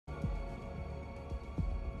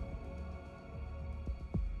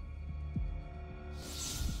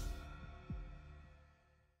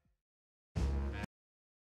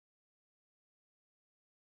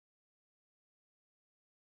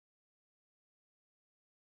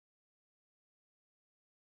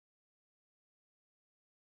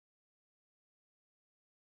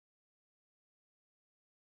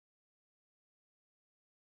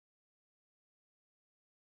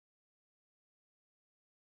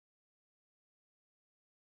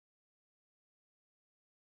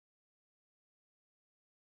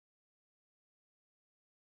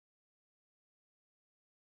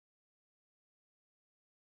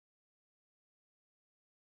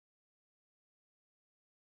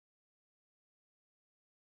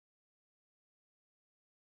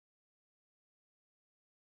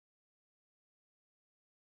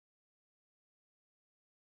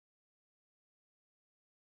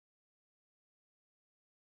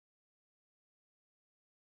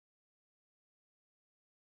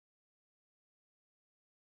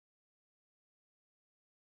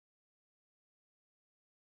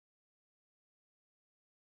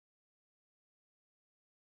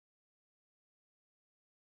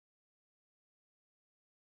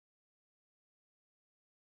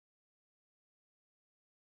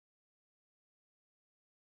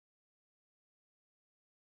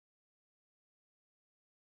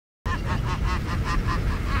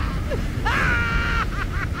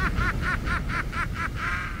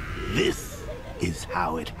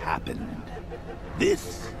how it happened.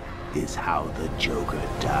 This is how the Joker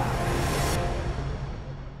died.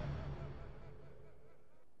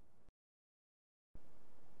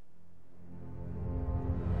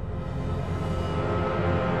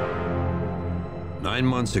 Nine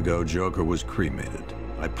months ago, Joker was cremated.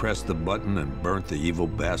 I pressed the button and burnt the evil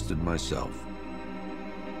bastard myself.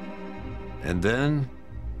 And then,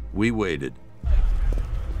 we waited.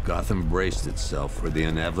 Gotham braced itself for the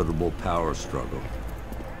inevitable power struggle.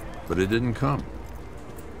 But it didn't come.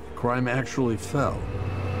 Crime actually fell.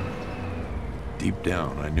 Deep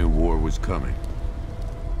down, I knew war was coming.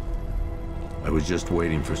 I was just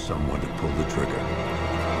waiting for someone to pull the trigger.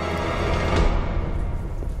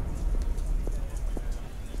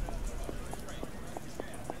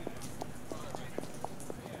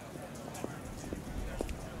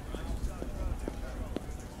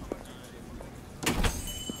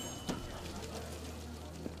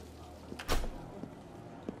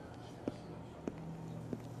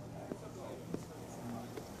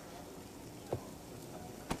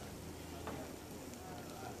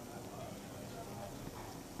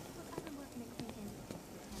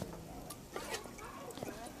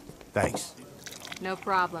 Thanks. No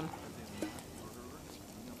problem.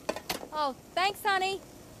 Oh, thanks, honey.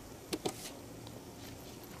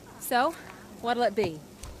 So, what'll it be?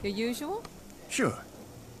 Your usual? Sure.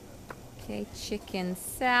 Okay, chicken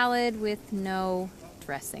salad with no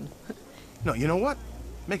dressing. No, you know what?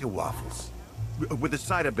 Make it waffles. With a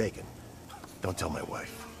side of bacon. Don't tell my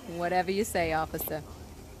wife. Whatever you say, officer.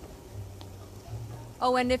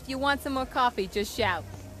 Oh, and if you want some more coffee, just shout.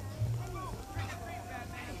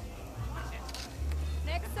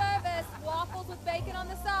 Next service, waffles with bacon on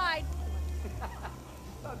the side.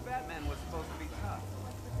 Thought Batman was supposed to be tough.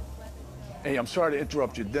 Hey, I'm sorry to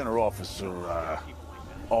interrupt your dinner, Officer,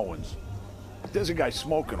 Owens. There's a guy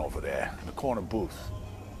smoking over there in the corner booth.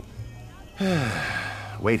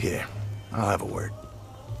 Wait here. I'll have a word.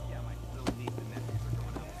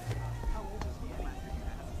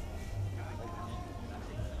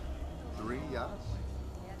 3 yachts?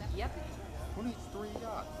 Yep. Who needs 3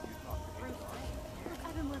 yachts?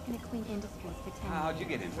 I've been working at Queen Industries for 10 years. How'd you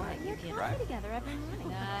get into it? You're Right? together every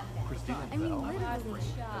morning. Christina I mean, Bell? literally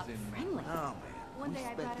As in, friendly. oh, One day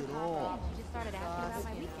I brought her respect it coffee all. and she just started asking about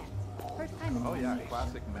my weekend. First time in Oh yeah, years.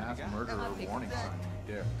 classic mass murderer warning sign.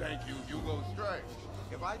 There. Thank you, Hugo Stray.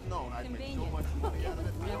 If I'd known I'd make so much money out of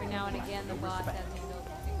it. Every now and again, the boss has me go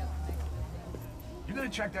pick up the next day. You gonna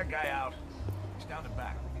check that guy out? He's down the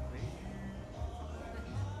back.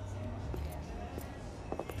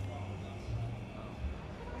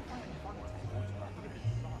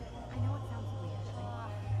 I know it sounds weird.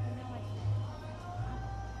 You know I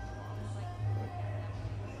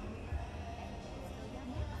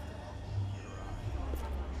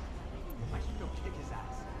I should go kick his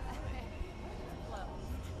ass.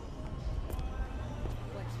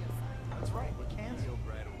 What's your sign? That's right, we're canceled.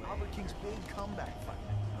 Albert King's big comeback fight.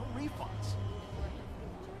 No refunds.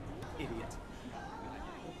 Idiot.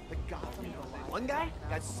 The Gotham Goliath. One guy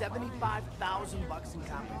got $75,000 in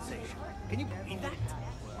compensation. Can you believe that?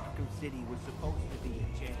 Arkham City was supposed to be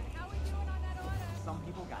a jail. Some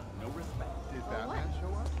people got no respect. Did Batman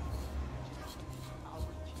show up?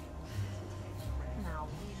 No.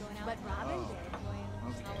 But Robin did.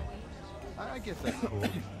 I guess that's cool.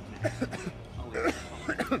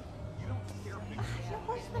 You're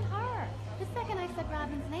worse than her. The second I said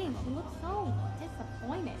Robin's name, she looked so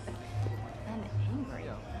disappointed. And angry.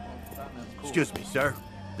 Batman's cool. Excuse me, sir.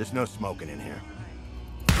 There's no smoking in here.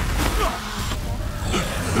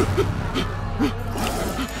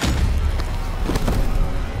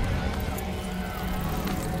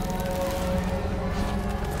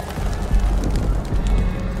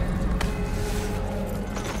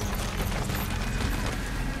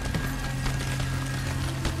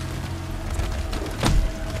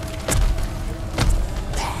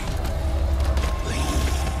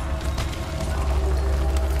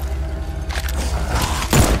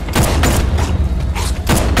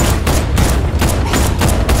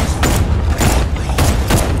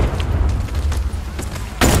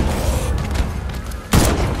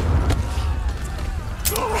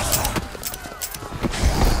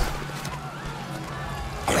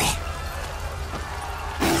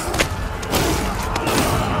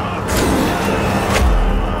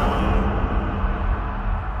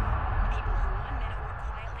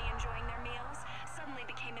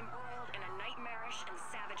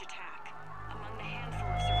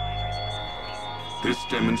 This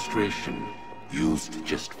demonstration used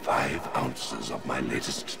just 5 ounces of my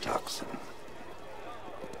latest toxin.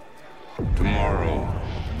 Tomorrow,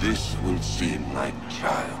 this will seem like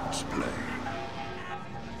child's play.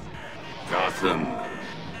 Gotham,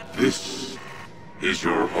 this is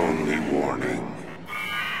your only warning.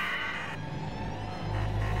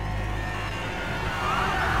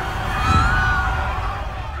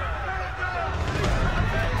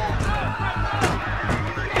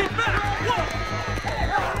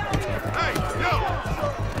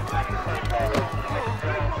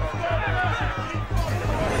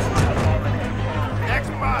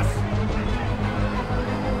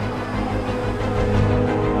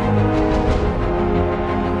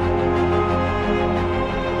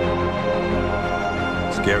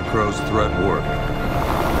 Scarecrow's threat worked.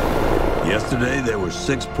 Yesterday, there were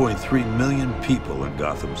 6.3 million people in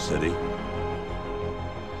Gotham City.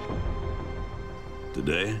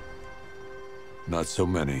 Today, not so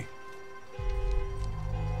many.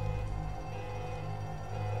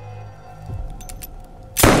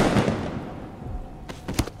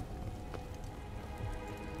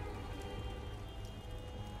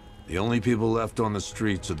 The only people left on the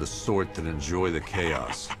streets are the sort that enjoy the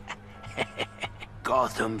chaos.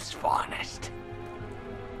 Gotham's finest.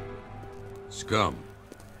 Scum.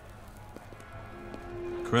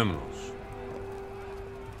 Criminals.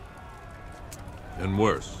 And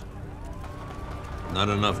worse. Not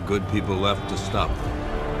enough good people left to stop them.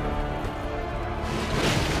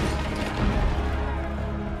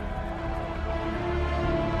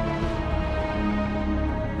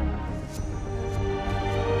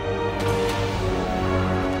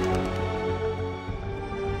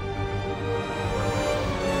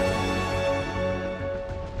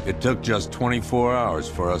 It took just 24 hours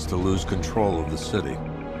for us to lose control of the city.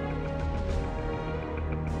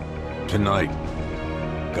 Tonight,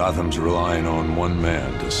 Gotham's relying on one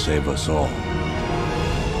man to save us all.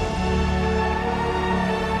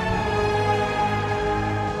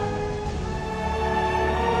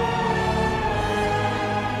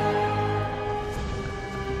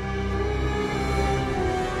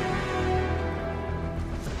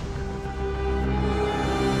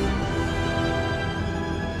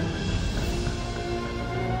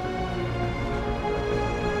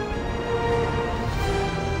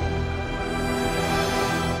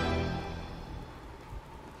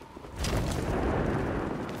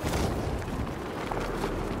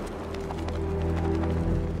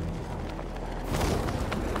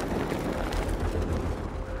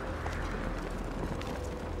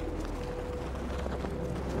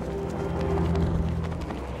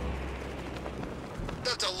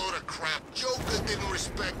 That's a load of crap. Joker didn't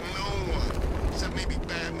respect no one. Except maybe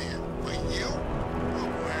Batman. But you? No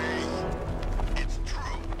way. It's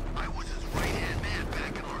true. I was his right-hand man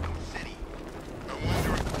back in Arkham City. I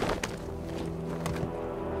wonder...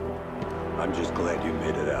 I'm just glad you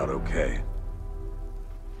made it out okay.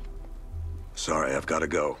 Sorry, I've got to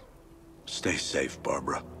go. Stay safe,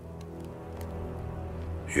 Barbara.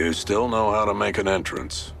 You still know how to make an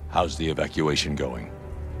entrance. How's the evacuation going?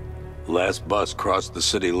 Last bus crossed the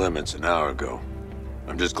city limits an hour ago.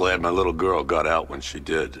 I'm just glad my little girl got out when she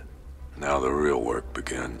did. Now the real work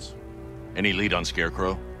begins. Any lead on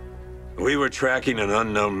Scarecrow? We were tracking an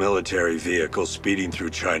unknown military vehicle speeding through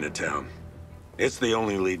Chinatown. It's the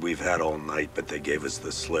only lead we've had all night, but they gave us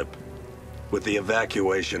the slip. With the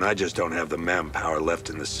evacuation, I just don't have the manpower left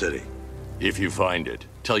in the city. If you find it,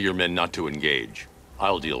 tell your men not to engage.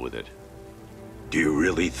 I'll deal with it. Do you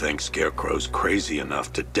really think Scarecrow's crazy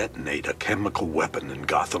enough to detonate a chemical weapon in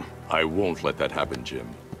Gotham? I won't let that happen, Jim.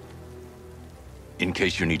 In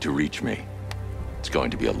case you need to reach me, it's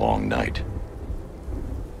going to be a long night.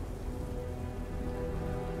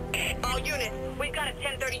 All units, we've got a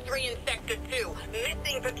 1033 in Sector 2.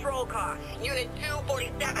 Missing patrol car. Unit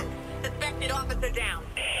 247. Suspected officer down.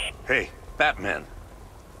 Hey, Batman.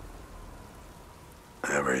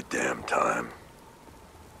 Every damn time.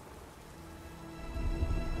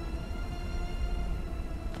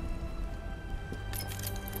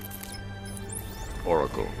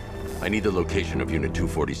 Oracle, I need the location of Unit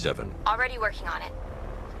 247. Already working on it.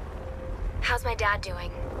 How's my dad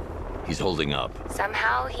doing? He's holding up.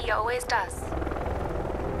 Somehow, he always does.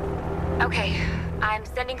 Okay, I'm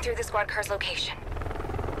sending through the squad car's location.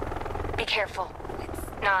 Be careful. It's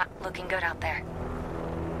not looking good out there.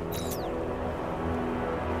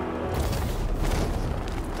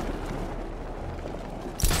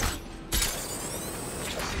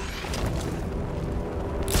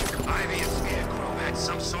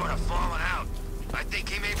 Some sort of falling out. I think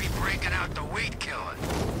he may be breaking out the weed killer.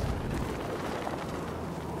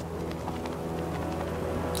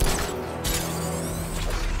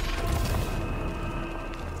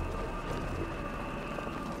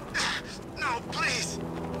 No, please.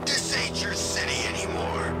 This ain't your city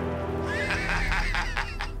anymore.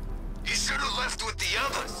 You should have left with the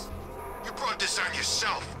others. You brought this on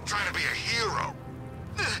yourself, trying to be a hero.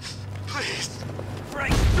 Please.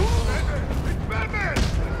 Right. Batman!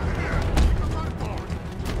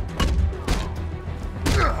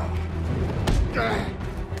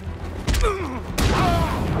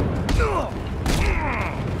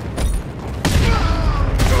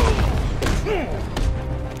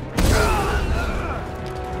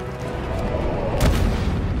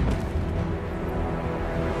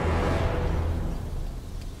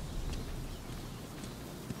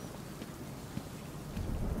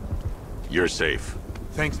 You're safe.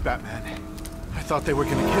 Thanks, Batman. I thought they were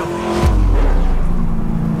gonna kill me.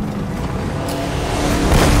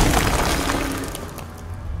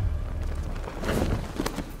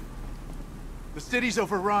 The city's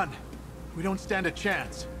overrun. We don't stand a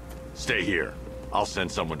chance. Stay here. I'll send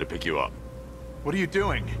someone to pick you up. What are you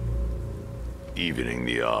doing? Evening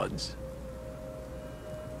the odds.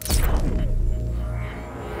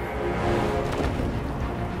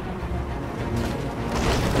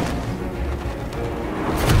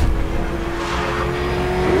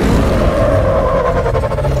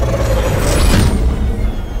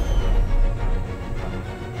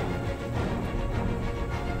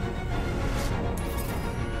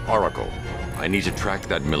 Oracle, I need to track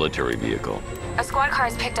that military vehicle. A squad car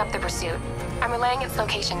has picked up the pursuit. I'm relaying its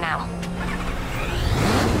location now.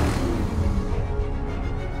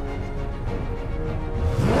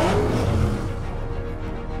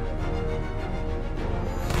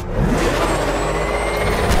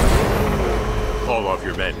 Call off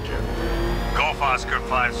your men, Jim. Golf Oscar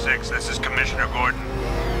 5-6, this is Commissioner Gordon.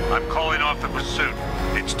 I'm calling off the pursuit.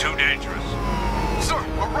 It's too dangerous. Sir,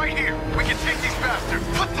 we're right here. We can take these bastards.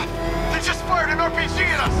 What the? They just fired an RPG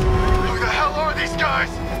at us. Who the hell are these guys?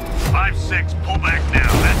 5-6, pull back now.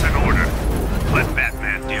 That's an order. Let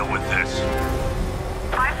Batman deal with this.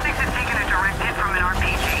 5-6 has taken a direct hit from an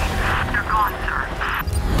RPG. They're gone, sir.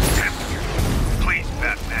 Please,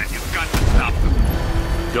 Batman, you've got to stop them.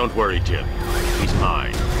 Don't worry, Jim. He's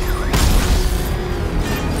mine.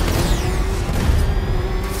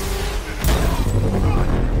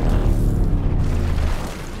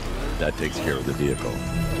 That takes care of the vehicle.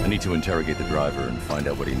 I need to interrogate the driver and find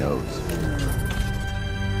out what he knows.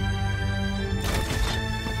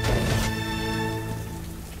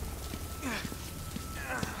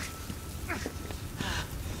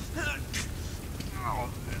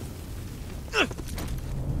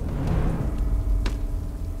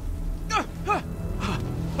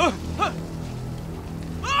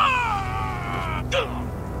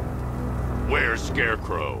 Where's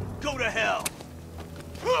Scarecrow? Go to hell.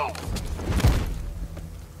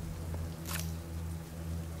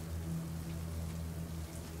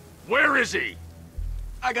 Where is he?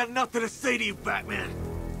 I got nothing to say to you, Batman.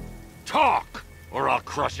 Talk, or I'll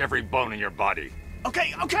crush every bone in your body.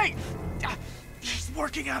 Okay. He's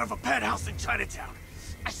working out of a penthouse in Chinatown.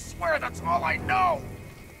 I swear that's all I know.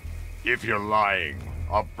 If you're lying,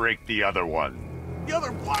 I'll break the other one. The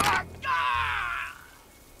other one. Ah!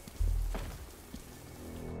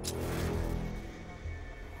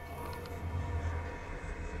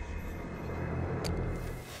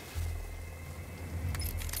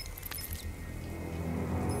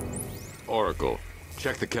 Oracle,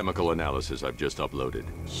 check the chemical analysis I've just uploaded.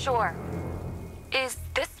 Sure. Is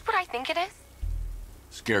this what I think it is?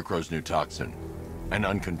 Scarecrow's new toxin. An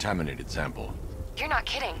uncontaminated sample. You're not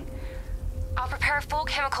kidding. I'll prepare a full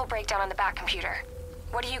chemical breakdown on the back computer.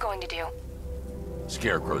 What are you going to do?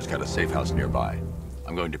 Scarecrow's got a safe house nearby.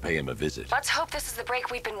 I'm going to pay him a visit. Let's hope this is the break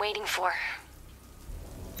we've been waiting for.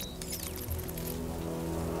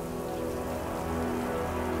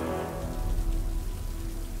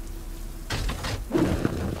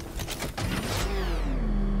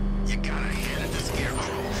 You gotta hand it to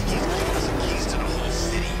Scarecrow. He's giving us the keys to the whole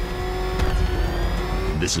city.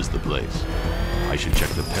 This is the place. I should check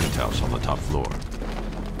the penthouse on the top floor.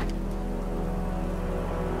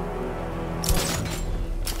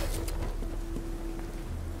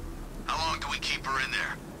 How long do we keep her in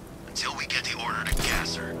there? Until we get the order to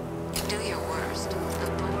gas her. Do your worst.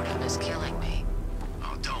 The boredom is killing me.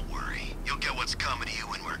 Oh, don't worry. You'll get what's coming to you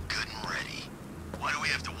when we're good and ready. Why do we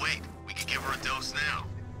have to wait? We could give her a dose now.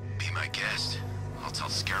 Be my guest. I'll tell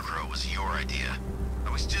Scarecrow it was your idea.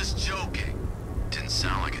 I was just joking. Didn't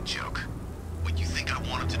sound like a joke. What, you think I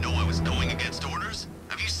wanted to know I was going against orders?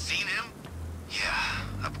 Have you seen him? Yeah,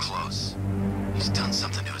 up close. He's done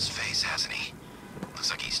something to his face, hasn't he?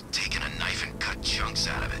 Looks like he's taken a knife and cut chunks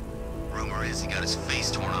out of it. Rumor is he got his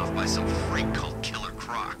face torn off by some freak called Killer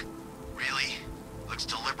Croc. Really? Looks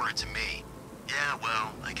deliberate to me. Yeah,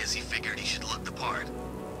 well, I guess he figured he should look the part.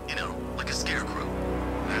 You know, like a scarecrow.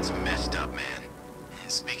 That's messed up, man.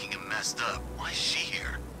 And speaking of messed messed up. Why is she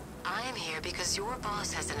here? I'm here because your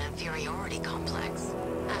boss has an inferiority complex.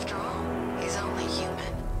 After all, he's only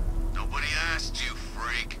human. Nobody asked you,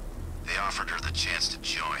 freak. They offered her the chance to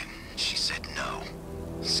join. She said no.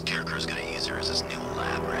 Scarecrow's gonna use her as his new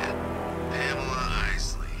lab rat. Pamela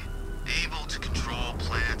Isley, able to control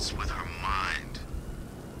plants with her mind.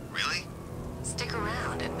 Really? Stick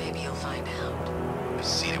around and maybe you'll find out. I've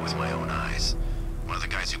seen it with my own eyes. One of the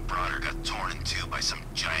guys who brought her got torn in two by some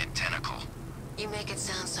giant tentacle. You make it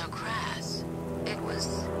sound so crass. It was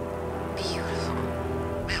beautiful.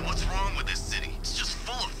 Man, what's wrong with this city? It's just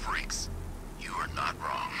full of freaks. You are not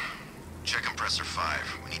wrong. Check compressor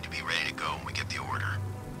 5. We need to be ready to go when we get the order.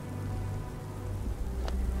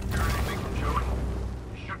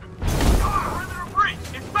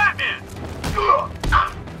 It's Batman!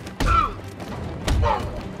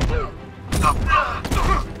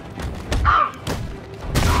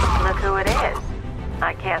 Look who it is.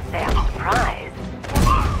 I can't say I'm surprised.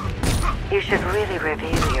 You should really review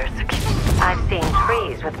your security. I've seen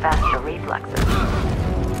trees with faster reflexes.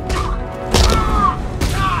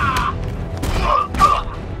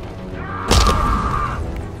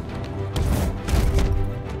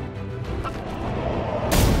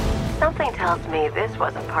 Something tells me this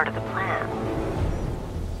wasn't part of the plan.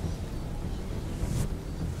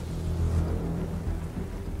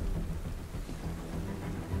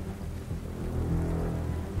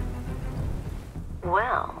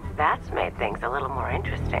 Well, that's made things a little more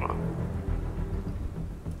interesting.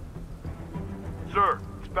 Sir,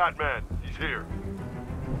 it's Batman. He's here.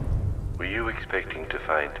 Were you expecting to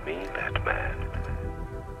find me, Batman?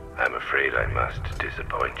 I'm afraid I must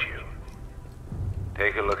disappoint you.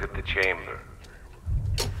 Take a look at the chamber.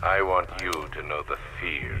 I want you to know the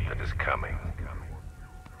fear that is coming.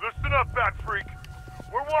 Listen up, Bat Freak.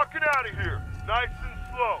 We're walking out of here, nice and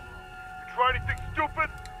slow. You try anything stupid,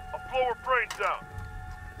 I'll blow her brains out.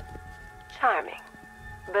 Charming.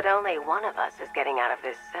 But only one of us is getting out of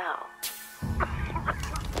this cell.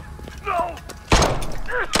 No!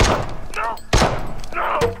 No!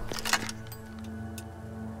 No!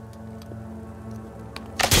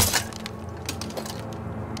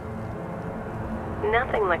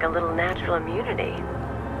 Nothing like a little natural immunity.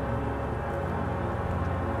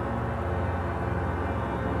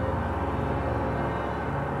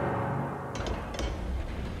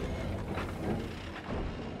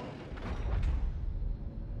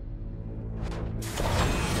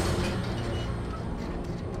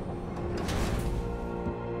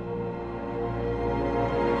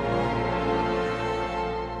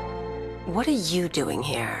 What are you doing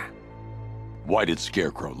here? Why did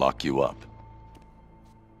Scarecrow lock you up?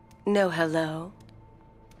 No hello?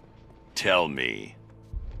 Tell me.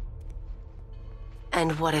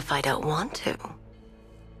 And what if I don't want to?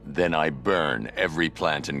 Then I burn every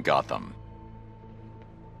plant in Gotham.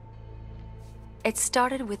 It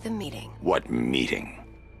started with a meeting. What meeting?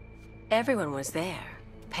 Everyone was there.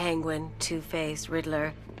 Penguin, Two-Face,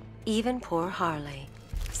 Riddler, even poor Harley.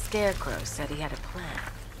 Scarecrow said he had a plan.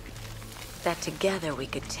 That together we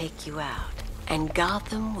could take you out, and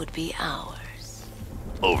Gotham would be ours.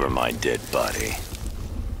 Over my dead body.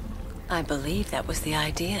 I believe that was the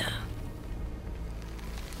idea.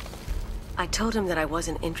 I told him that I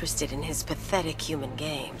wasn't interested in his pathetic human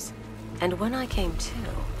games. And when I came to,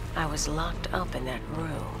 I was locked up in that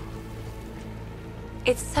room.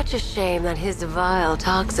 It's such a shame that his vile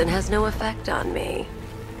toxin has no effect on me.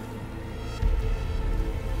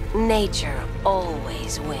 Nature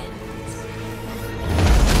always wins.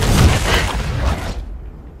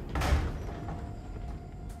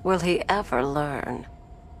 Will he ever learn?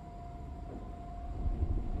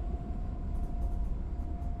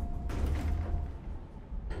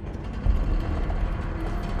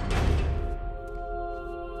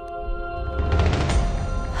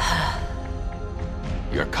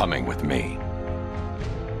 You're coming with me.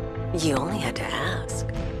 You only had to ask.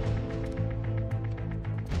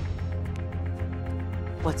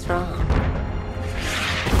 What's wrong?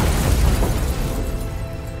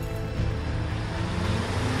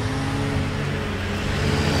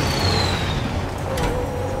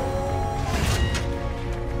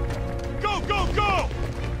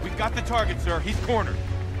 Got the target, sir. He's cornered.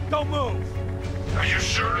 Don't move. Are you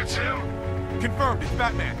sure it's him? Confirmed. It's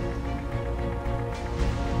Batman.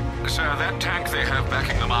 Sir, that tank they have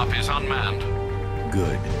backing them up is unmanned.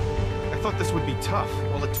 Good. I thought this would be tough.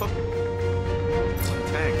 All it took... One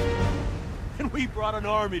tank. And we brought an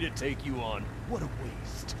army to take you on. What a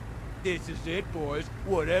waste. This is it, boys.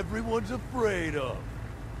 What everyone's afraid of.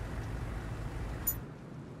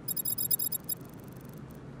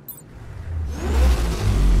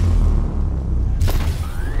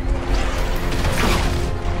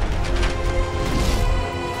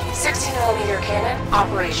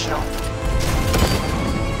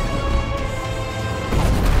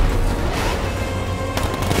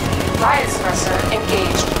 suppressor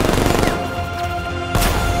engaged.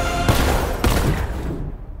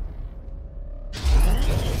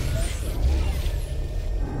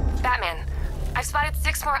 Batman, I've spotted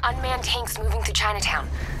 6 more unmanned tanks moving through Chinatown.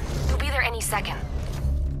 They'll be there any second.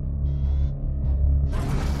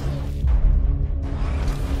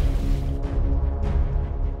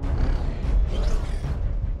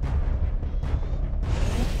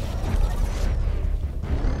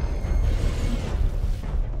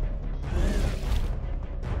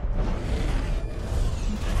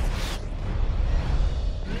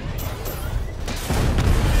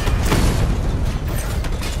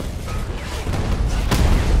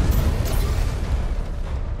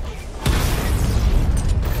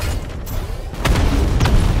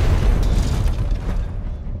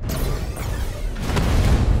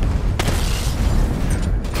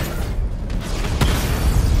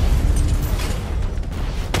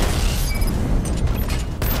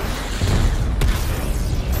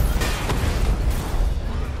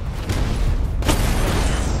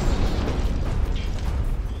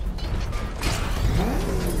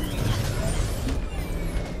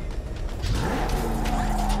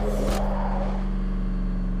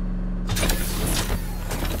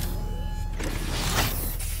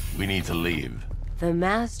 We need to leave. The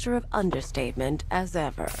master of understatement as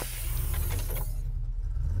ever.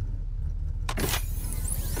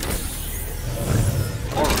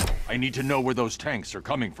 I need to know where those tanks are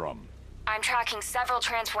coming from. I'm tracking several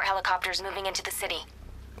transport helicopters moving into the city.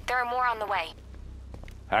 There are more on the way.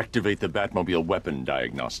 Activate the Batmobile weapon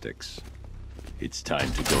diagnostics. It's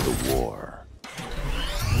time to go to war.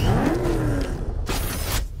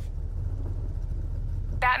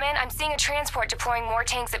 Batman, I'm seeing a transport deploying more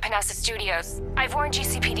tanks at Panessa Studios. I've warned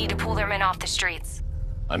GCPD to pull their men off the streets.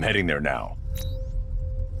 I'm heading there now.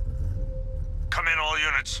 Come in, all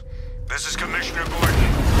units. This is Commissioner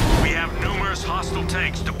Gordon. We have numerous hostile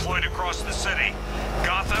tanks deployed across the city.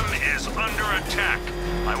 Gotham is under attack.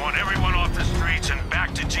 I want everyone off the streets and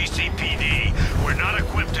back to GCPD. We're not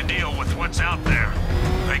equipped to deal with what's out there.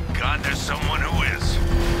 Thank God there's someone who is.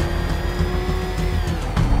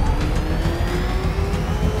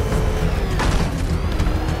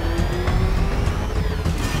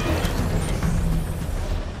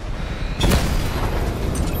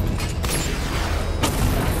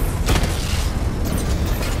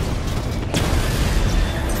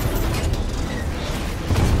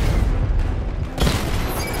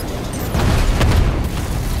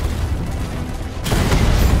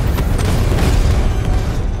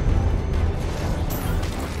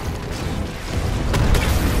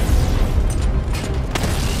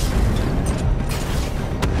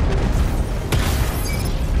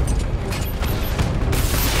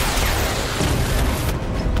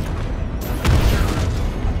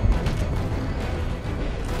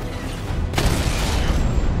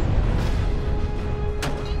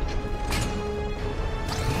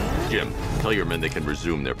 Jim, tell your men they can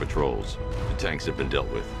resume their patrols. The tanks have been dealt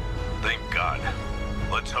with. Thank God.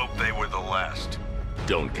 Let's hope they were the last.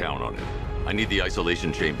 Don't count on it. I need the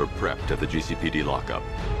isolation chamber prepped at the GCPD lockup.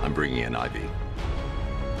 I'm bringing in Ivy.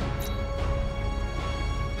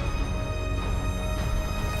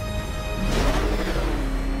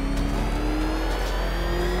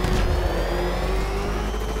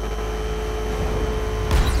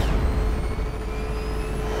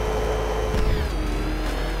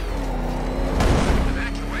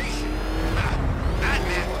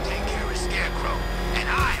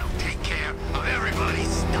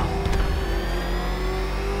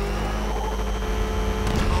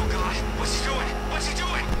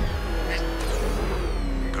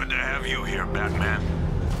 Batman.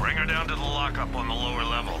 Bring her down to the lockup on the lower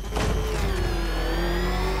level.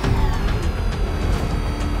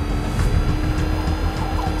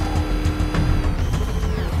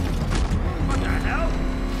 What the hell?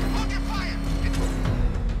 Hold your fire!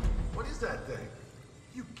 What is that thing?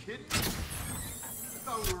 You kidding me? I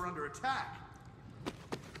thought we were under attack.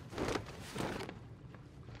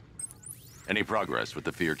 Any progress with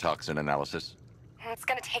the fear toxin analysis? It's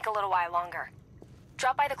gonna take a little while longer.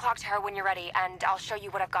 Drop by the clock tower when you're ready, and I'll show you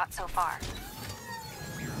what I've got so far.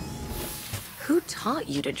 Who taught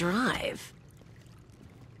you to drive?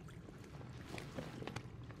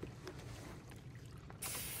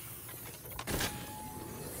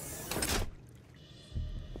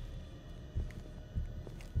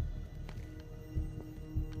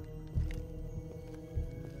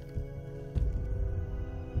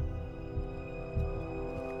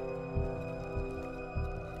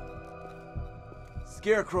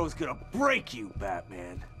 Scarecrow's gonna break you,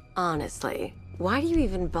 Batman. Honestly, why do you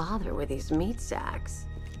even bother with these meat sacks?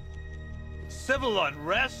 Civil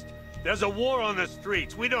unrest? There's a war on the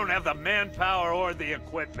streets. We don't have the manpower or the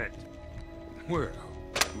equipment. Well,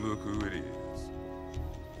 look who it is.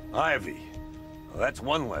 Ivy. Well, that's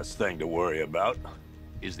one less thing to worry about.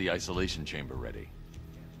 Is the isolation chamber ready?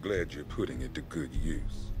 Glad you're putting it to good use.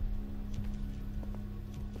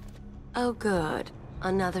 Oh, good.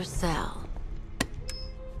 Another cell.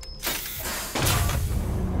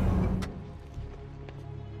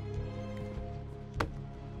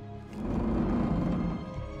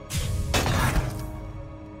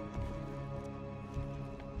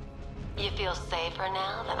 You feel safer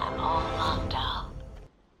now that I'm all locked up?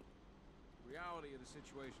 Reality of the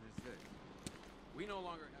situation is this. We no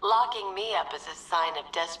longer have... Locking me up is a sign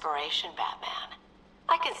of desperation, Batman.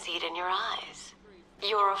 I can see it in your eyes.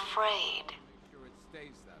 You're afraid. Make sure it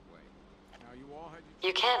stays that way. Now you all had your...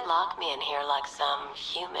 You can't lock me in here like some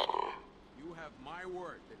human. You have my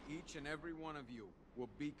word that each and every one of you will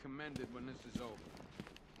be commended when this is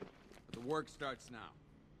over. But the work starts now.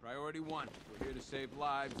 Priority one, we're here to save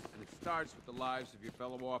lives, and it starts with the lives of your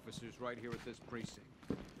fellow officers right here at this precinct.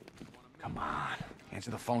 Come on, answer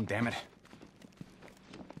the phone, damn it.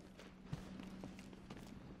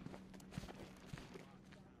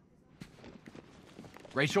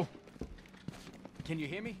 Rachel? Can you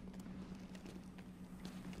hear me?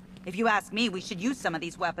 If you ask me, we should use some of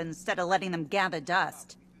these weapons instead of letting them gather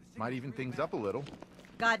dust. Might even things up a little.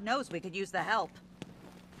 God knows we could use the help.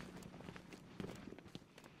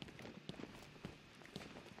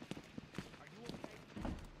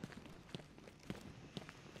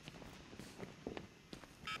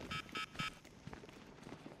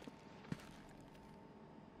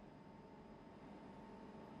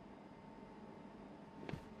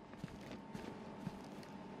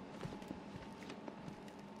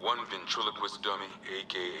 One ventriloquist dummy,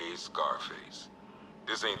 aka Scarface.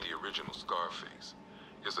 This ain't the original Scarface.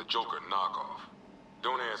 It's a Joker knockoff.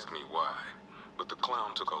 Don't ask me why, but the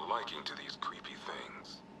clown took a liking to these creepy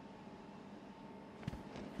things.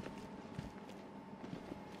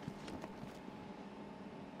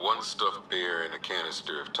 One stuffed bear and a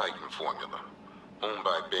canister of Titan formula, owned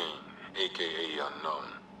by Bane, aka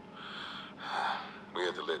Unknown. We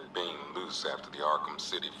had to let Bane loose after the Arkham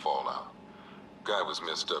City fallout. Guy was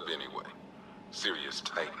messed up anyway. Serious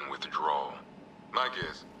Titan withdrawal. My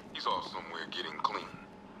guess, he's off somewhere getting clean,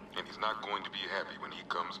 and he's not going to be happy when he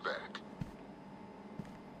comes back.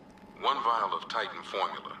 One vial of Titan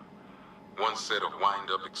formula, one set of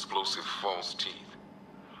wind-up explosive false teeth,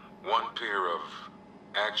 one pair of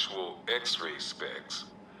actual X-ray specs,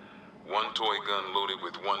 one toy gun loaded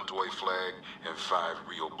with one toy flag, and 5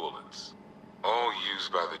 real bullets. All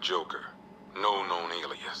used by the Joker. No known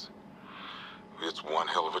alias. It's one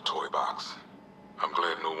hell of a toy box. I'm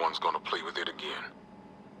glad no one's gonna play with it again.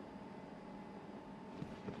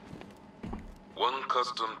 One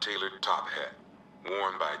custom-tailored top hat,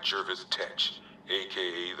 worn by Jervis Tetch,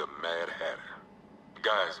 aka the Mad Hatter. The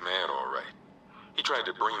guy's mad, all right. He tried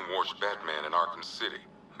to brainwash Batman in Arkham City.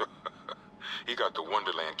 He got the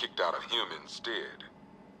Wonderland kicked out of him instead.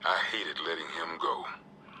 I hated letting him go.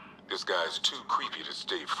 This guy's too creepy to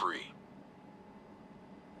stay free.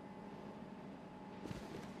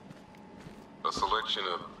 A selection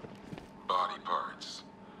of body parts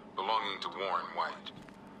belonging to Warren White,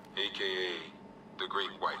 aka the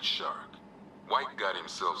Great White Shark. White got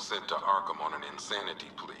himself sent to Arkham on an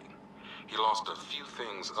insanity plea. He lost a few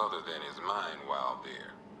things other than his mind while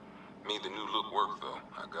there. Made the new look work though,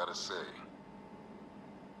 I gotta say.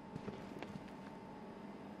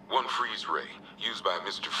 One freeze ray, used by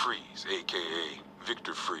Mr. Freeze, aka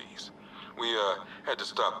Victor Freeze. We had to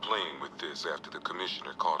stop playing with this after the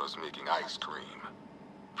commissioner caught us making ice cream.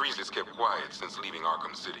 Freeze has kept quiet since leaving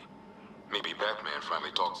Arkham City. Maybe Batman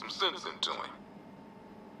finally talked some sense into him.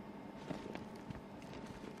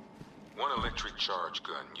 One electric charge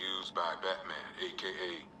gun used by Batman,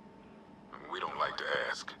 aka... we don't like to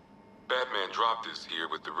ask. Batman dropped this here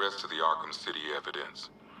with the rest of the Arkham City evidence.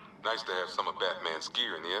 Nice to have some of Batman's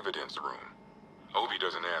gear in the evidence room. Hope he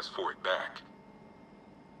doesn't ask for it back.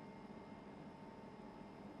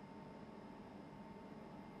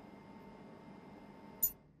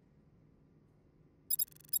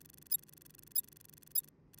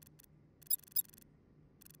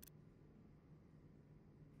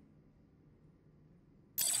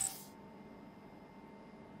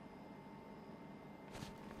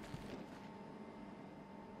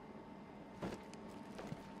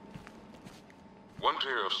 One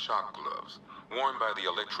pair of shock gloves, worn by the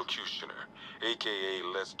electrocutioner, aka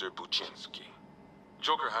Lester Buczynski.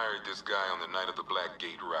 Joker hired this guy on the night of the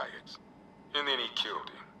Blackgate riots, and then he killed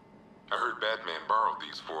him. I heard Batman borrowed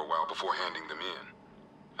these for a while before handing them in.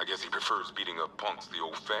 I guess he prefers beating up punks the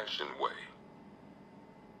old-fashioned way.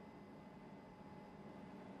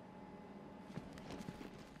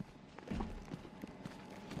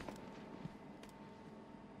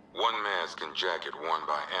 One mask and jacket worn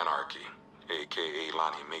by Anarchy, a.k.a.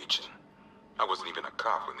 Lonnie Machin. I wasn't even a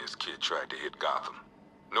cop when this kid tried to hit Gotham.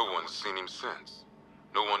 No one's seen him since.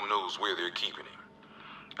 No one knows where they're keeping him.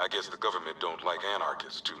 I guess the government don't like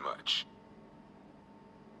anarchists too much.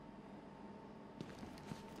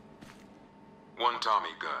 One Tommy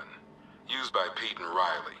gun, used by Peyton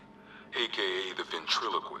Riley, a.k.a. the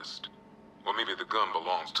ventriloquist. Or maybe the gun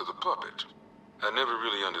belongs to the puppet. I never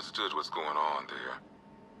really understood what's going on there.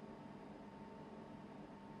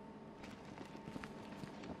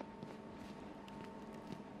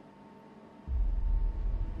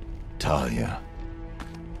 Talia.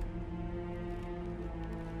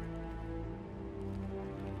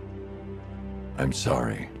 I'm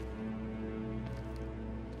sorry.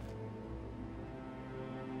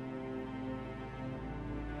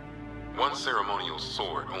 One ceremonial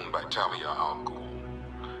sword owned by Talia al Ghul.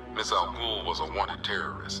 Miss al Ghul was a wanted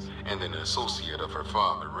terrorist and an associate of her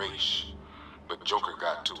father, Raish. But Joker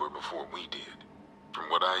got to her before we did. From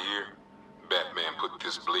what I hear, Batman put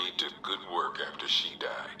this blade to good work after she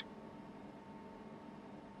died.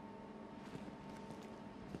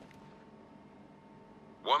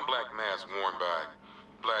 One black mask worn by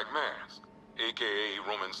Black Mask, a.k.a.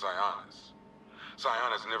 Roman Sionis.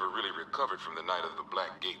 Sionis never really recovered from the night of the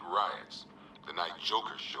Black Gate riots, the night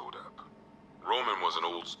Joker showed up. Roman was an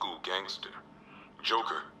old-school gangster.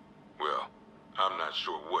 Joker, well, I'm not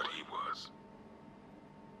sure what he was.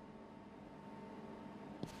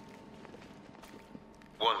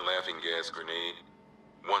 One laughing gas grenade,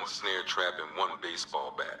 one snare trap, and one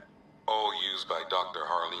baseball bat. All used by Dr.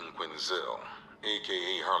 Harleen Quinzel,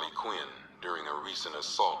 a.k.a. Harley Quinn, during a recent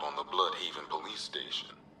assault on the Bloodhaven police station.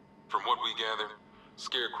 From what we gather,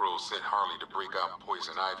 Scarecrow sent Harley to break out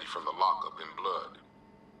Poison Ivy from the lockup in blood.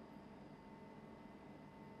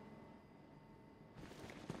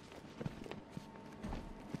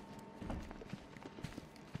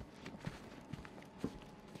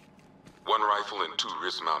 One rifle and two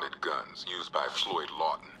wrist-mounted guns used by Floyd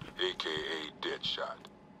Lawton, a.k.a. Deadshot.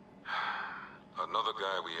 Another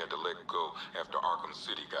guy we had to let go after Arkham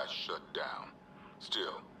City got shut down.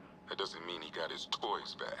 Still, that doesn't mean he got his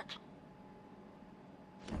toys back.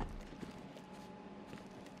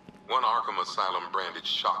 One Arkham Asylum branded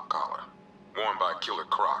shock collar, worn by Killer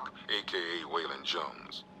Croc, a.k.a. Waylon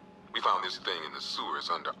Jones. We found this thing in the sewers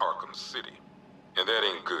under Arkham City. And that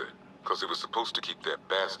ain't good, because it was supposed to keep that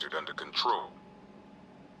bastard under control.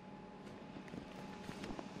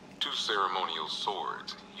 Two ceremonial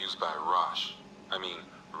swords used by Raish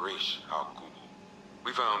al Ghul.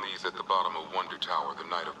 We found these at the bottom of Wonder Tower the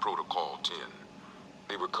night of Protocol 10.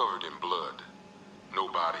 They were covered in blood. No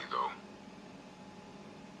body, though.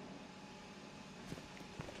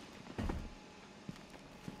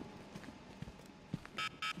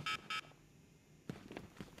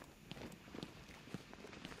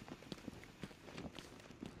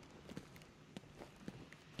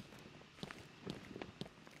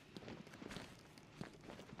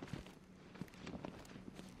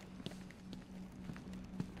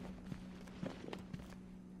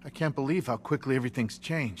 I can't believe how quickly everything's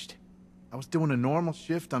changed. I was doing a normal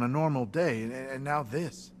shift on a normal day, and now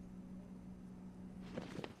this.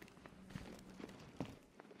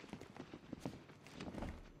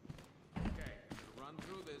 Okay, run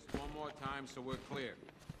through this one more time so we're clear.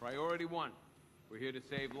 Priority 1, we're here to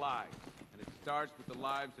save lives, and it starts with the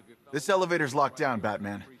lives of your fellow... This elevator's locked down,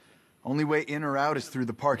 Batman. Only way in or out is through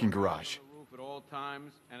the parking garage. ...roof at all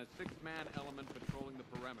times, and a 6-man element patrolling the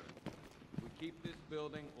perimeter. We keep this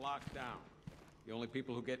building locked down. The only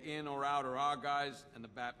people who get in or out are our guys and the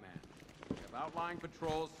Batman. We have outlying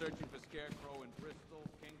patrols searching for Scarecrow in Bristol,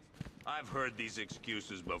 Kingston... I've heard these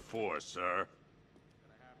excuses before, sir.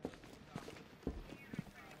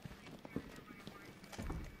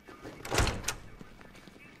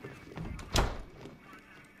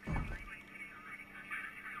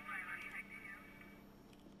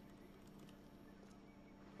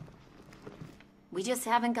 We just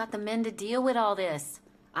haven't got the men to deal with all this.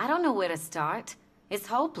 I don't know where to start. It's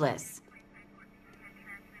hopeless.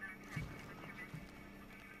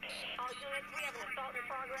 All units, we have an assault in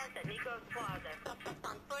progress at Nico's Plaza.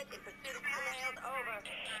 On foot in pursuit of females, over.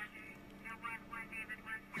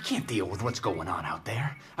 We can't deal with what's going on out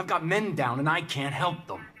there. I've got men down and I can't help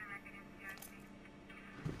them.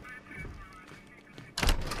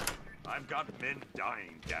 I've got men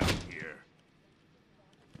dying down here.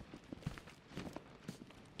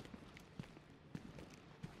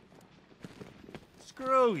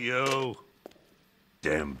 Screw you.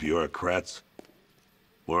 Damn bureaucrats.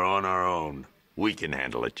 We're on our own. We can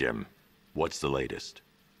handle it, Jim. What's the latest?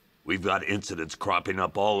 We've got incidents cropping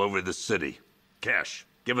up all over the city. Cash,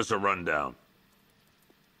 give us a rundown.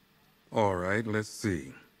 All right, let's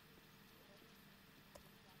see.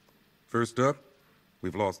 First up,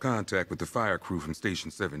 we've lost contact with the fire crew from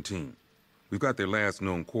Station 17. We've got their last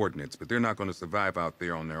known coordinates, but they're not going to survive out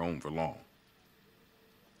there on their own for long.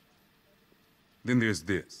 Then there's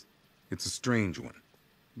this. It's a strange one.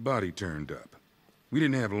 Body turned up. We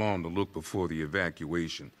didn't have long to look before the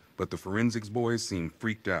evacuation, but the forensics boys seemed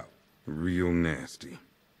freaked out. Real nasty.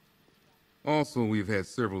 Also, we've had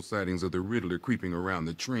several sightings of the Riddler creeping around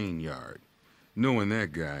the train yard. Knowing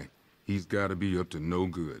that guy, he's gotta be up to no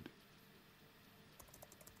good.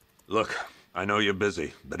 Look, I know you're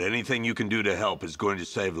busy, but anything you can do to help is going to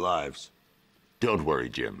save lives. Don't worry,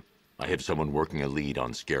 Jim. I have someone working a lead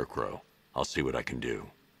on Scarecrow. I'll see what I can do.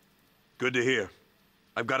 Good to hear.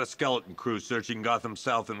 I've got a skeleton crew searching Gotham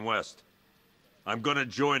South and West. I'm gonna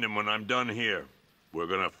join him when I'm done here. We're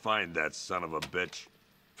gonna find that son of a bitch.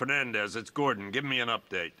 Fernandez, it's Gordon. Give me an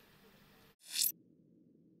update.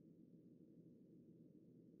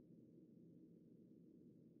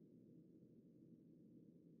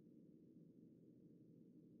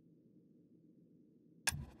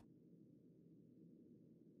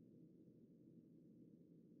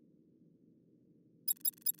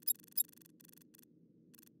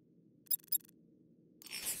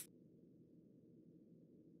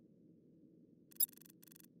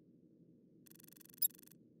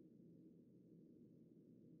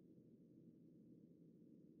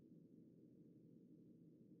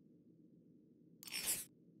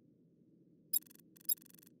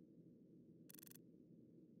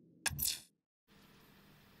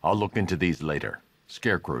 I'll look into these later.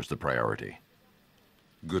 Scarecrow's the priority.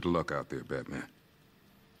 Good luck out there, Batman.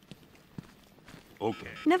 Okay.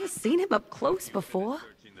 Never seen him up close before.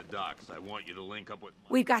 Searching the docks. I want you to link up with...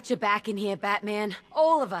 We've got your back in here, Batman.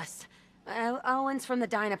 All of us. Owens from the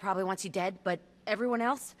diner probably wants you dead, but everyone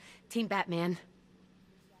else? Team Batman.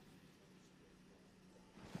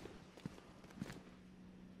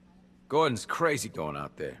 Gordon's crazy going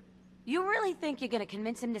out there. You really think you're gonna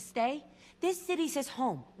convince him to stay? This city's his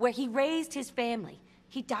home, where he raised his family.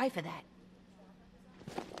 He'd die for that.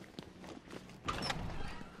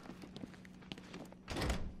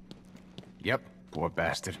 Yep, poor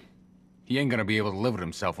bastard. He ain't gonna be able to live with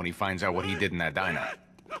himself when he finds out what he did in that diner.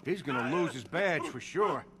 He's gonna lose his badge for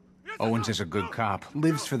sure. Owens is a good cop,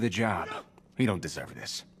 lives for the job. He don't deserve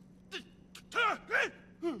this.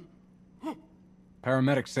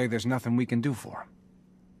 Paramedics say there's nothing we can do for him.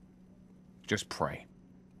 Just pray.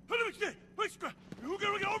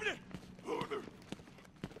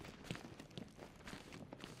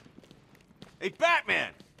 Hey,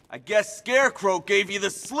 Batman! I guess Scarecrow gave you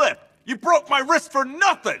the slip. You broke my wrist for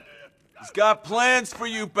nothing! He's got plans for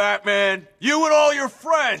you, Batman. You and all your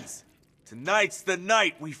friends. Tonight's the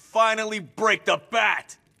night we finally break the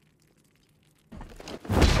Bat.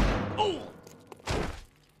 Oh!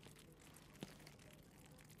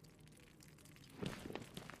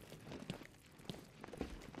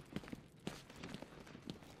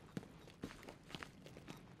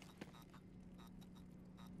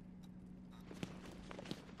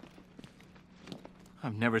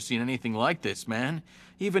 I've never seen anything like this, man.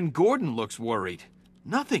 Even Gordon looks worried.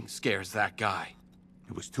 Nothing scares that guy.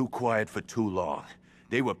 It was too quiet for too long.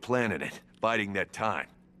 They were planning it, biding their time.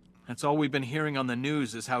 That's all we've been hearing on the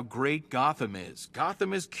news is how great Gotham is.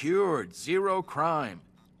 Gotham is cured, zero crime.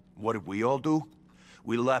 What did we all do?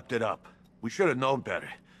 We lapped it up. We should have known better.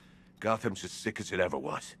 Gotham's as sick as it ever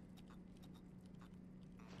was.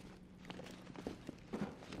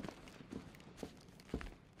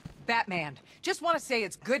 Batman, just want to say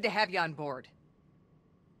it's good to have you on board.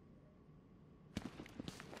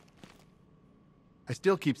 I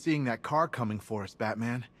still keep seeing that car coming for us,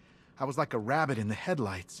 Batman. I was like a rabbit in the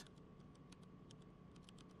headlights.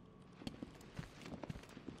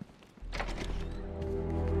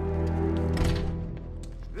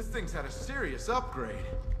 This thing's had a serious upgrade.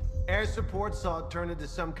 Air support saw it turn into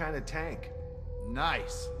some kind of tank.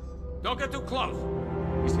 Nice. Don't get too close.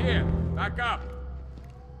 He's here. Back up.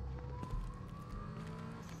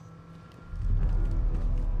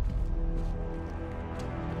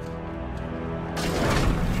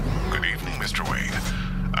 Good evening, Mr. Wayne.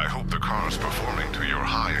 I hope the car's performing to your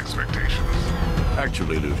high expectations.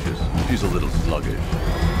 Actually, Lucius, she's a little sluggish.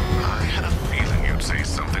 I had a feeling you'd say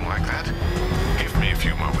something like that. Give me a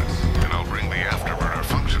few moments, and I'll bring the afterburner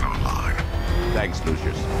function online. Thanks,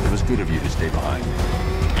 Lucius. It was good of you to stay behind.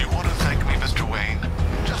 You want to thank me, Mr. Wayne?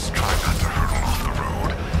 Just try not to hurtle off the road.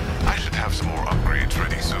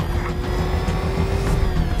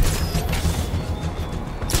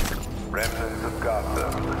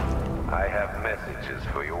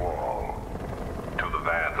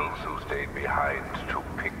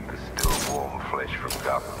 flesh from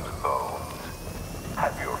Gotham's bones.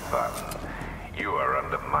 Have your fun. You are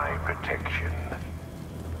under my protection.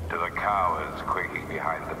 To the cowards quaking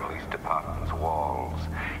behind the police department's walls,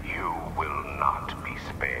 you will not be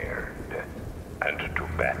spared. And to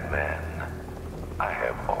Batman, I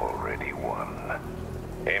have already won.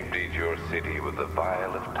 Emptied your city with a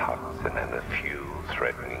vial of toxin and a few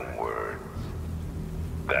threatening words.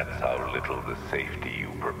 That's how little the safety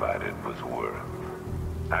you provided was worth.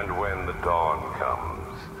 And when the dawn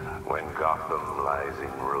comes, when Gotham lies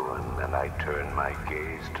in ruin and I turn my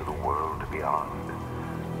gaze to the world beyond,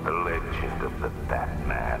 the legend of the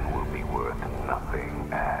Batman will be worth nothing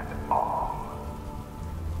at all.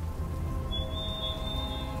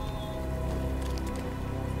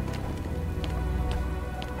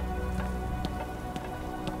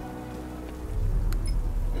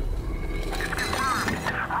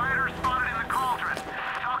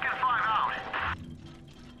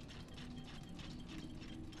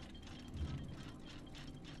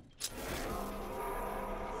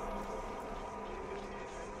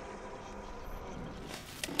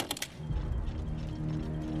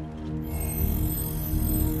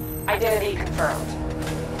 Identity confirmed.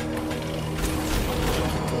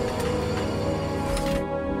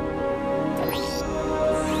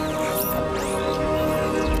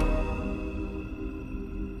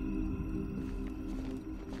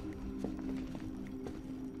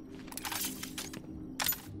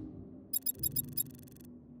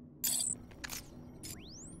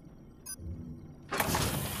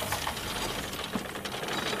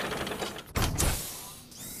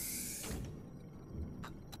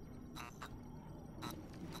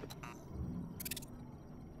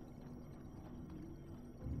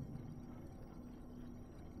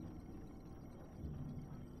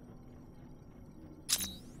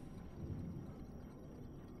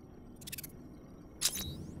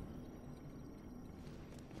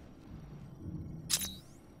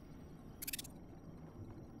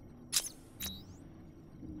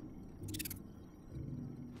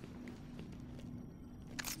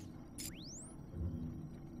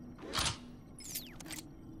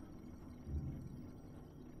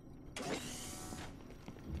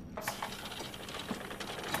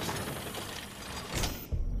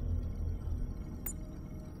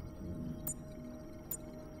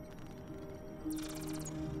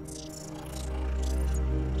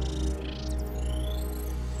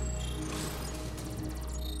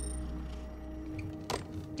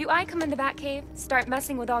 Do I come in the Batcave, start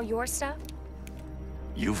messing with all your stuff?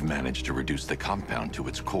 You've managed to reduce the compound to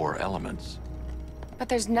its core elements. But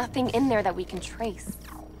there's nothing in there that we can trace.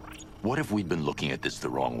 What if we'd been looking at this the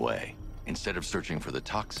wrong way? Instead of searching for the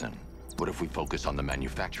toxin, what if we focus on the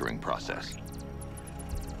manufacturing process?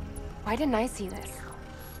 Why didn't I see this?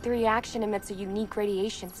 The reaction emits a unique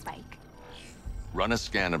radiation spike. Run a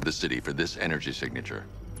scan of the city for this energy signature.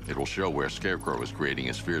 It will show where Scarecrow is creating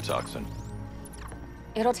his fear toxin.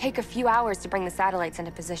 It'll take a few hours to bring the satellites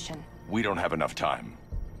into position. We don't have enough time.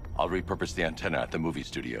 I'll repurpose the antenna at the movie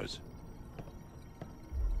studios.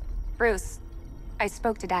 Bruce, I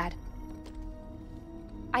spoke to Dad.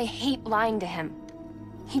 I hate lying to him.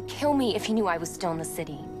 He'd kill me if he knew I was still in the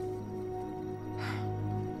city.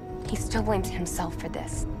 He still blames himself for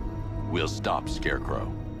this. We'll stop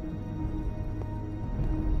Scarecrow.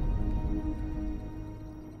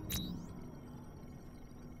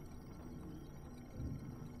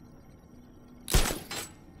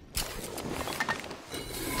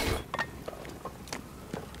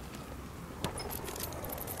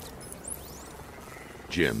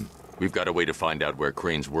 Jim, we've got a way to find out where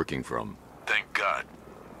Crane's working from. Thank God.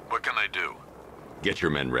 What can I do? Get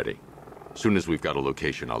your men ready. Soon as we've got a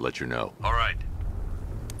location, I'll let you know. All right.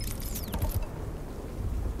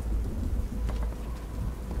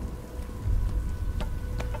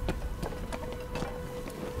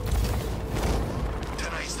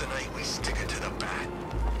 Tonight's the night we stick it to the bat.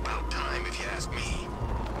 About time, if you ask me.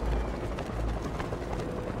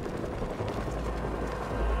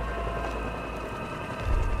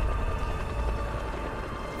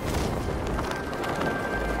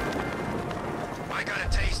 I got a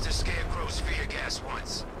taste of Scarecrow's fear gas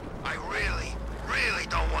once. I really, really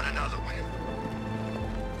don't want another one.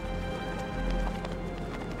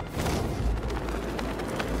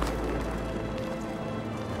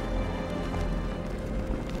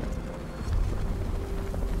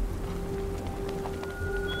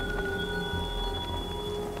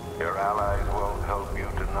 Your allies won't help you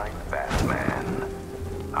tonight, Batman.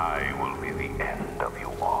 I will be the end of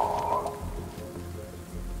you all.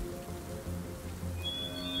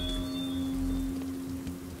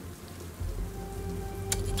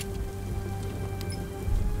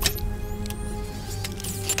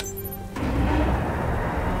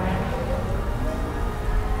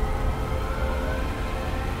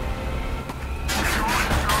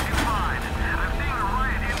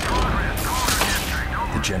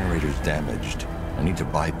 generator's damaged. I need to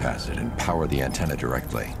bypass it and power the antenna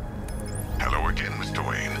directly. Hello again, Mr.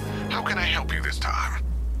 Wayne. How can I help you this time?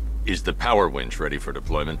 Is the power winch ready for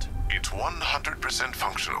deployment? It's 100%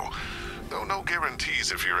 functional, though no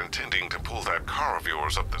guarantees if you're intending to pull that car of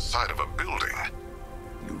yours up the side of a building.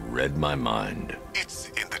 You read my mind. It's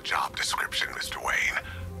in the job description, Mr. Wayne.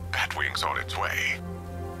 Batwing's on its way.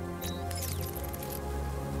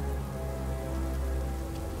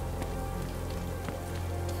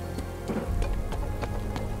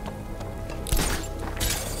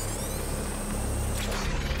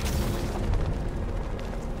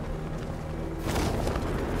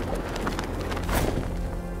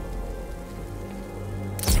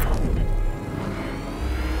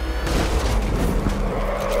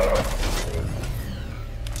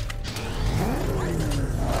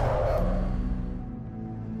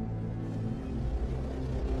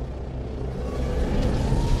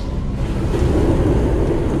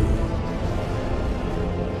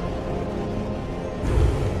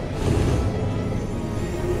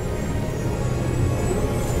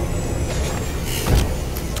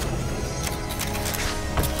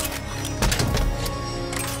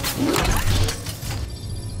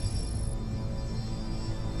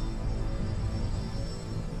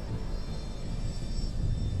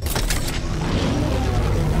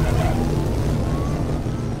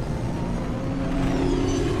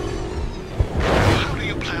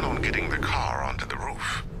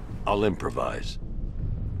 I'll improvise.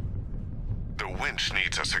 The winch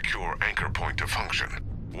needs a secure anchor point to function.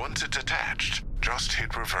 Once it's attached, just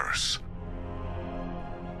hit reverse.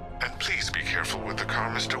 And please be careful with the car,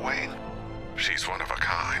 Mr. Wayne. She's one of a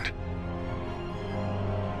kind.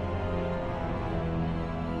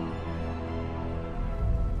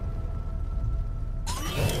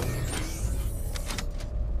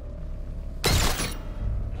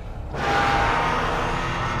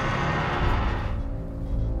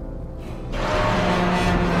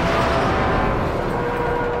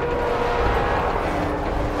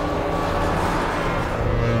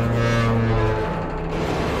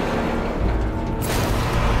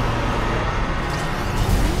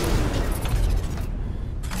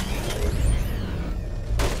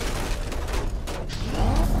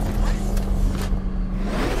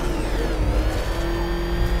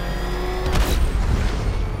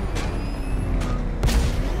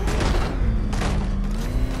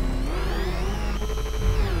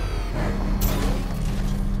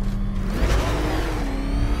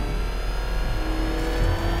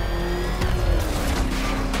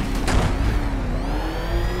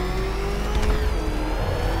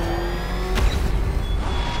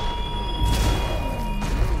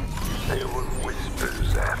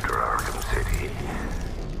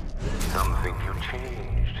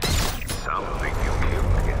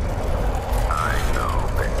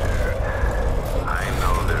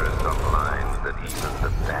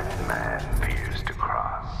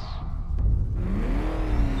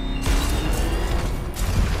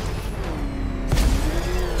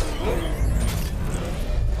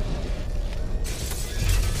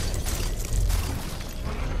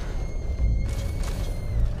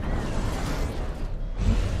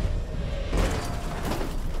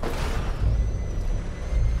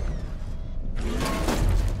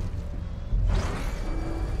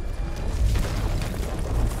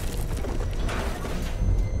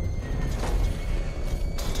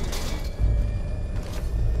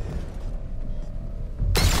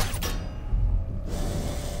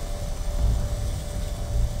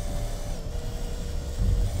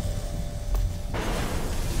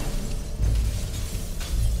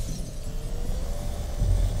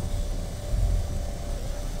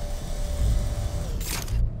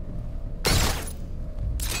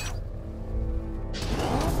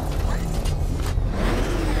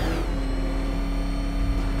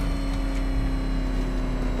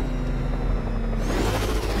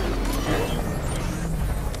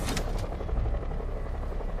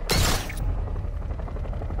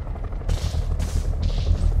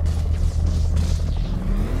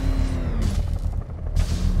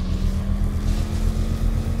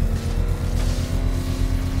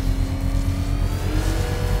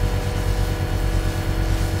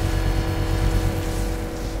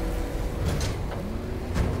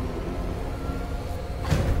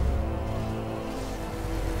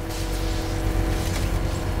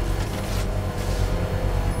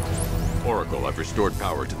 I've restored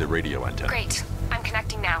power to the radio antenna. Great. I'm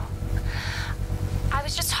connecting now. I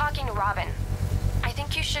was just talking to Robin. I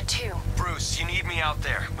think you should too. Bruce, you need me out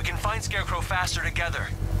there. We can find Scarecrow faster together.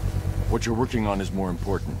 What you're working on is more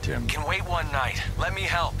important, Tim. Can wait one night. Let me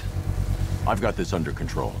help. I've got this under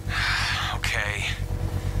control. Okay.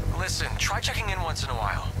 Listen, try checking in once in a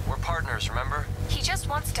while. We're partners, remember? He just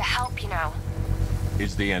wants to help, you know.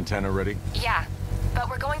 Is the antenna ready? Yeah, but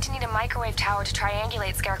we're going to need a microwave tower to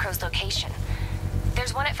triangulate Scarecrow's location.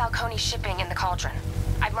 There's one at Falcone Shipping in the Cauldron.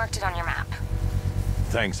 I've marked it on your map.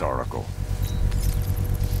 Thanks, Oracle.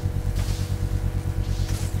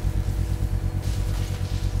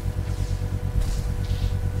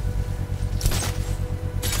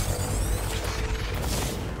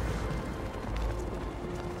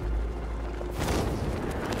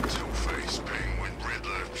 Two-Face, Penguin,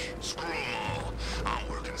 Riddler, screw 'em all. I'm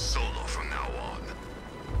working solo from now on.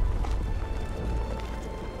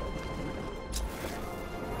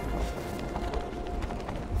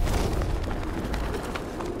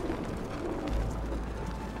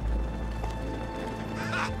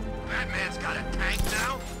 Batman's got a tank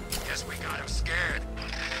now? Guess we got him scared.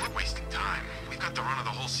 We're wasting time. We've got the run of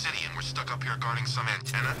the whole city and we're stuck up here guarding some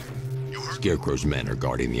antenna. You heard? Scarecrow's men are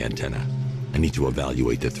guarding the antenna. I need to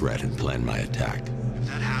evaluate the threat and plan my attack. If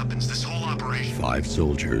that happens, this whole operation... 5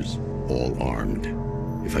 soldiers, all armed.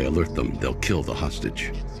 If I alert them, they'll kill the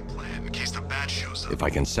hostage. Plan in case the bat shows up. If I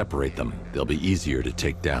can separate them, they'll be easier to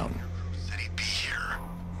take down. Said he'd be here.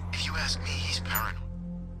 If you ask me, he's paranoid.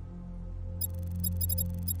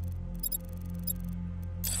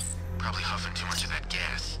 Probably huffing too much of that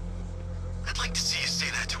gas. I'd like to see you say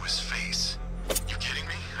that to his face. You kidding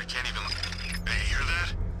me? I can't even... Hey, hear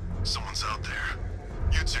that? Someone's out there.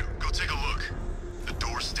 You two, go take a look. The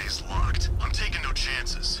door stays locked. I'm taking no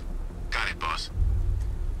chances. Got it, boss.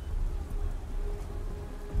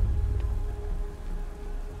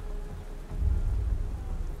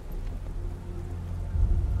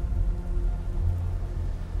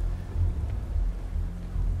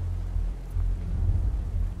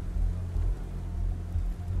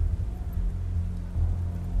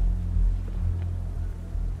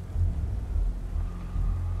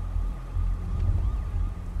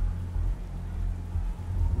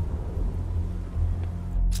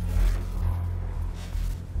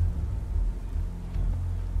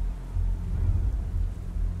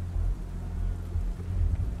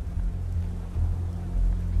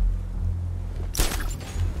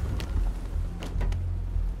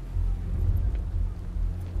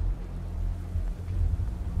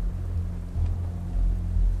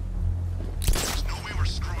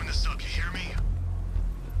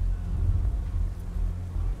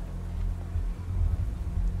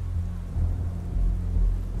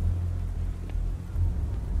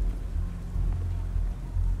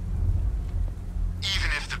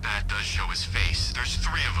 Show his face. There's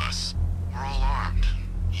 3 of us. We're all armed.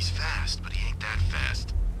 He's fast, but he ain't that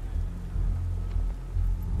fast.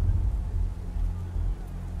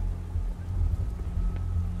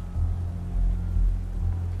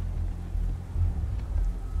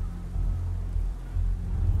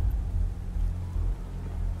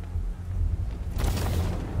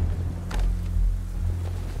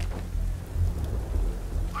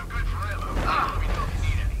 I'm good for ammo. Let me know if you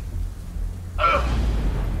need any.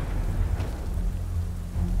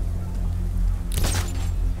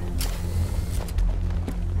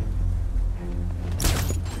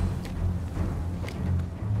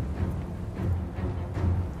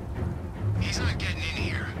 He's not getting in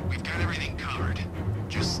here. We've got everything covered.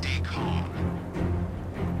 Just stay calm.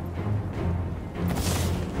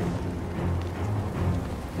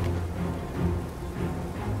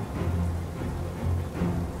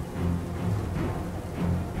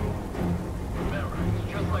 Remember,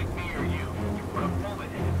 he's just like me or you. You put a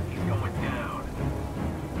bullet in him, he's going down.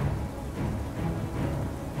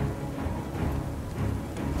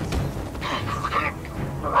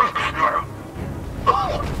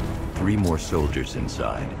 Three more soldiers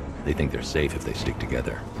inside. They think they're safe if they stick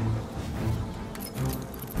together.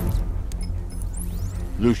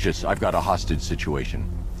 Lucius, I've got a hostage situation.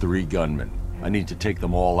 3 gunmen. I need to take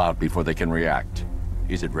them all out before they can react.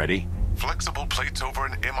 Is it ready? Flexible plates over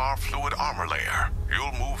an MR fluid armor layer.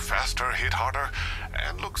 You'll move faster, hit harder,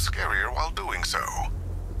 and look scarier while doing so.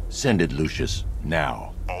 Send it, Lucius.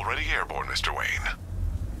 Now. Already airborne, Mr. Wayne.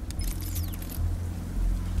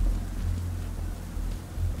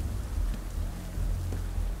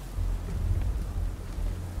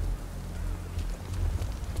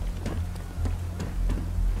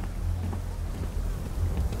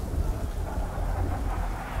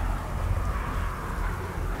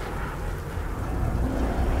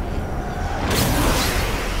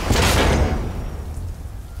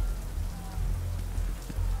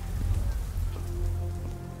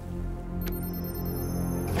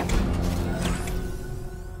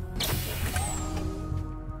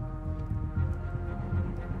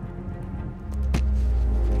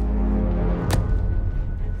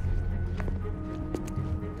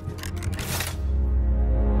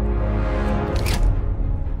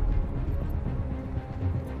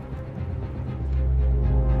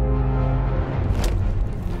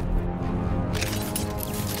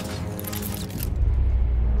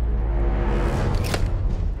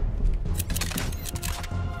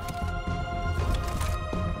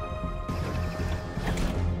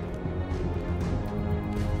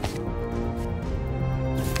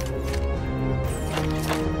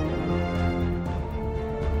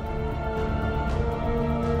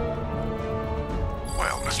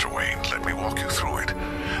 walk you through it.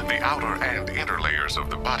 The outer and inner layers of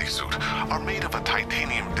the bodysuit are made of a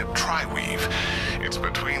titanium dip tri-weave. It's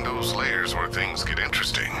between those layers where things get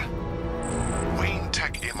interesting. Wayne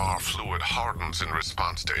Tech MR fluid hardens in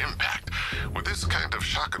response to impact. With this kind of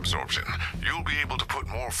shock absorption, you'll be able to put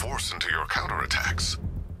more force into your counterattacks.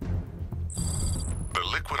 The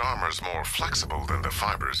liquid armor's more flexible than the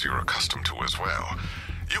fibers you're accustomed to as well.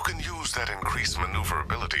 You can use that increased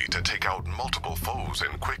maneuverability to take out multiple foes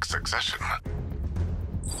in quick succession.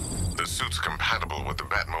 The suit's compatible with the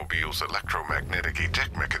Batmobile's electromagnetic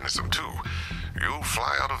eject mechanism, too. You'll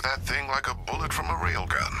fly out of that thing like a bullet from a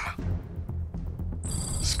railgun.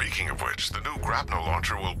 Speaking of which, the new grapnel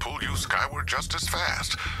launcher will pull you skyward just as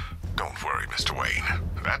fast. Don't worry, Mr. Wayne.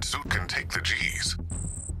 That suit can take the G's.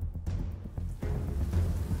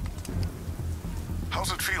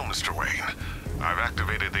 How's it feel, Mr. Wayne? I've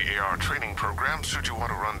activated the AR training program should you want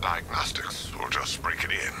to run diagnostics, or just break it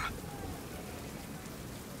in.